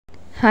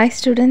Hi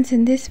students,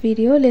 in this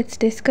video let's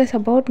discuss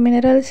about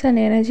minerals and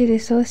energy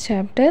resource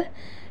chapter,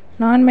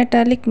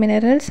 non-metallic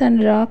minerals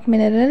and rock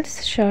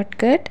minerals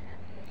shortcut.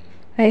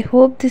 I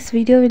hope this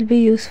video will be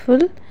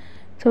useful,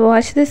 so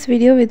watch this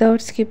video without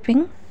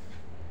skipping.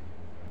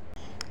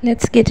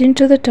 Let's get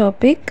into the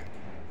topic.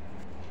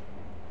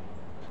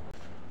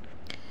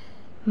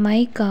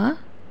 Mica.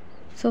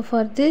 So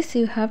for this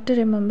you have to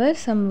remember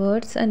some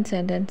words and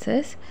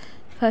sentences.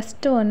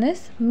 First one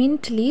is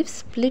mint leaves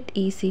split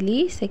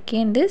easily.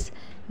 Second is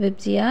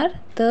Vibgr.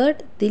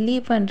 Third,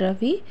 Dilip and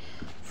Ravi.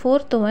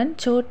 Fourth one,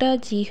 Chota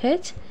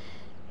GH.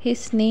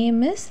 His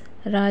name is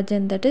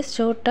Rajan. That is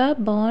Chota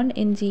born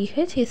in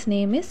GH. His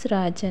name is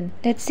Rajan.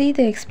 Let's see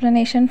the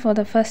explanation for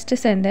the first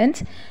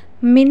sentence.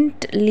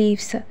 Mint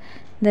leaves.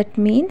 That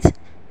means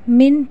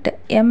mint.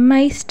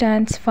 MI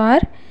stands for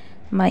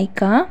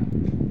mica.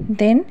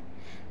 Then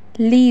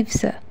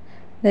leaves.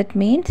 That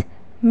means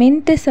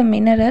mint is a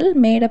mineral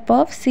made up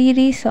of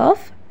series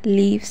of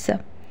leaves.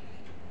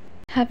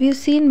 Have you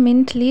seen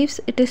mint leaves?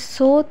 It is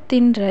so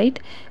thin, right?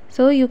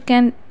 So you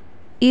can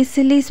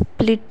easily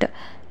split.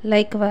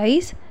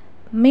 Likewise,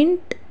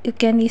 mint you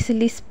can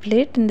easily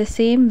split. In the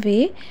same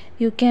way,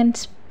 you can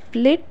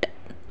split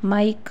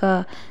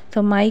mica.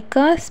 So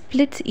mica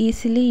splits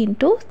easily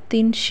into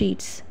thin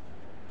sheets.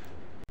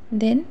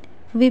 Then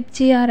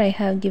Vibgr I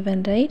have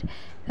given, right?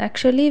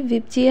 Actually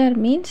Vibgr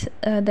means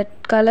the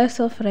colors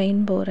of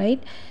rainbow,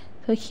 right?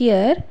 So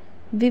here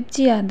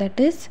Vibgr, that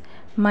is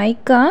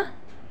mica,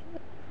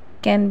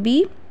 can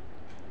be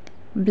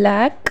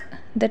black.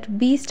 That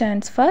B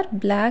stands for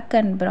black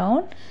and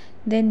brown.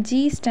 Then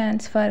G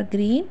stands for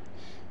green.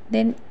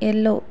 Then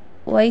yellow.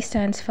 Y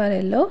stands for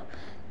yellow.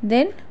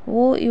 Then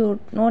O, you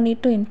no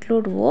need to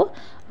include O.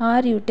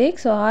 R you take,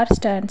 so R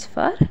stands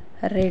for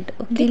red.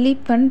 Okay.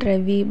 Dilip and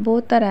Ravi,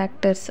 both are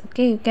actors.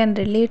 Okay, you can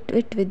relate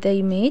it with the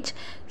image.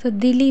 So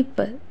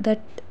Dilip, that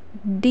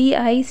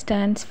Di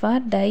stands for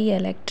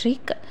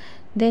dielectric.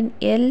 Then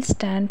L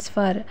stands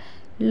for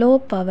low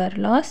power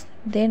loss.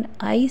 Then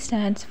I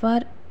stands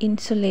for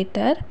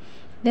insulator.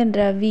 Then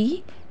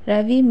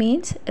Ravi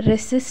means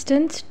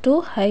resistance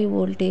to high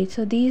voltage.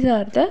 So these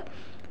are the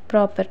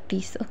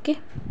properties. Okay,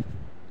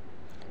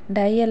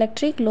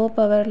 dielectric, low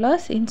power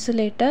loss,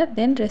 insulator,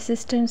 then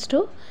resistance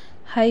to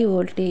high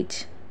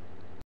voltage.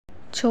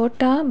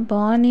 Chota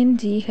born in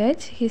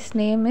GH, his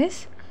name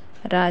is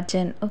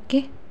Rajan.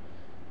 Okay,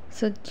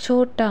 so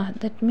Chota,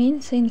 that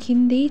means in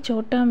Hindi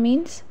Chota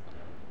means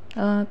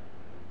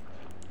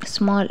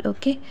small.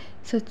 Okay,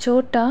 so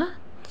Chota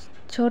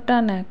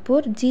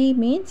Nagpur. G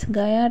means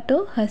Gaya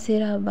to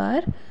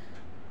Hasirabad.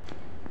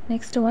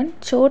 Next one,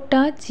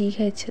 Chota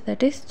GH,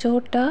 that is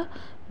Chota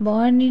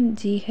born in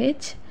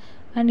GH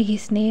and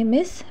his name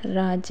is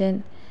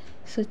Rajan.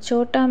 So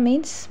Chota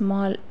means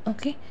small.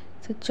 Okay,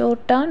 so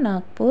Chota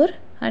Nagpur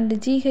and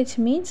GH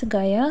means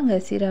Gaya,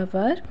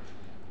 Hasirabad.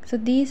 So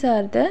these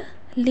are the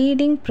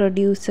leading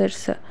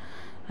producers.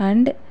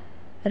 And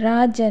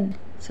Rajan,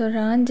 so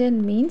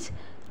Rajan means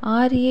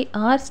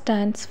R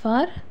stands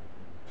for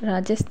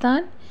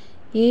Rajasthan,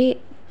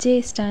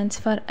 AJ stands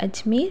for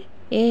Ajmer,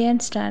 AN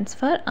stands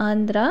for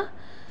Andhra,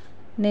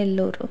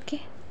 Nellore.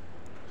 Okay,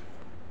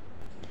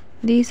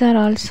 these are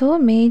also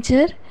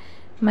major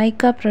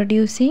mica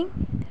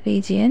producing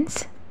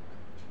regions.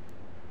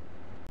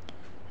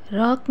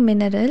 Rock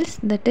minerals,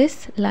 that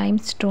is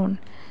limestone.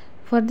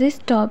 For this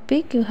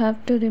topic you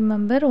have to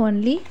remember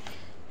only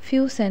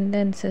few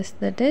sentences.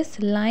 That is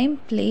lime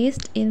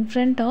placed in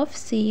front of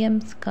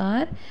CM's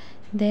car.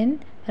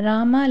 Then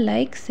Rama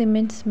likes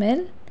cement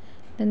smell.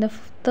 Then the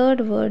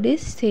third word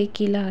is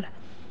secular.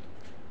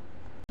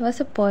 He was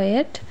a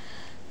poet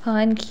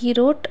and he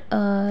wrote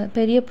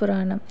Periya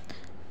Puranam.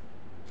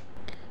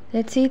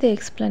 Let's see the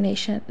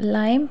explanation.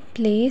 Lime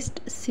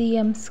placed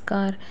CM's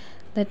car.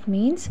 That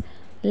means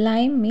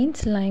lime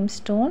means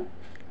limestone.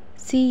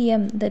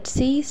 CM, that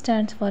C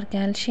stands for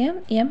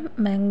calcium, M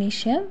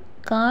magnesium,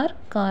 car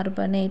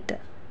carbonate.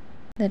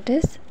 That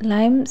is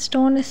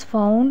limestone is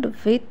found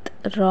with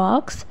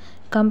rocks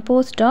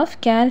composed of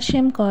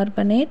calcium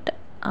carbonate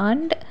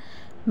and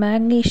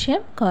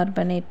magnesium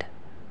carbonate.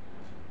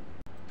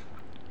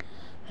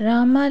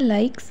 Rama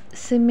likes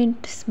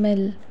cement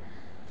smell.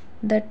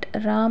 That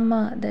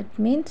Rama, that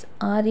means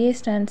RA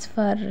stands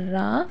for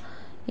Ra,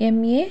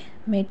 MA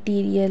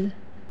material.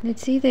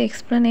 Let's see the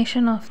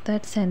explanation of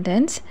that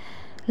sentence.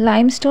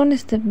 Limestone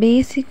is the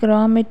basic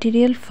raw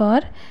material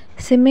for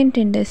cement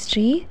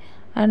industry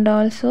and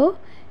also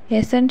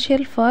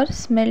essential for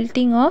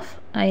smelting of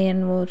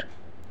iron ore.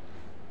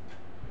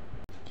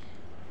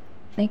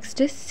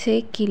 Next is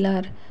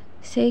secular.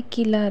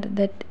 Secular,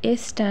 that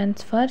S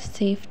stands for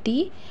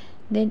safety.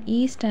 Then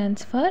E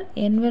stands for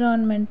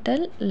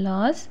environmental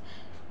laws.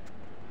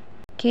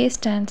 K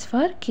stands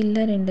for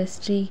killer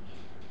industry.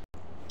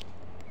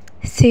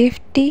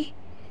 Safety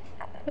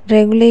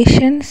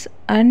regulations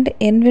and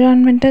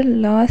environmental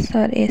laws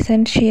are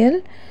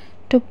essential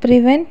to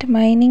prevent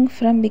mining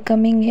from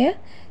becoming a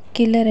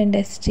killer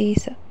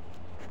industries.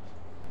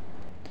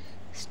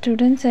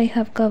 Students, I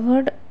have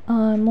covered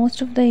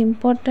most of the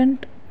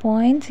important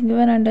points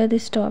given under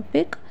this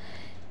topic.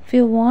 If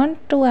you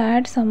want to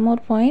add some more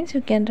points,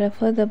 you can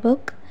refer the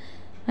book.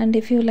 And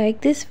if you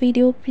like this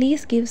video,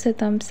 please give a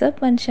thumbs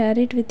up and share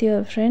it with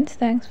your friends.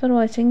 Thanks for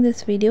watching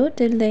this video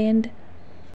till the end.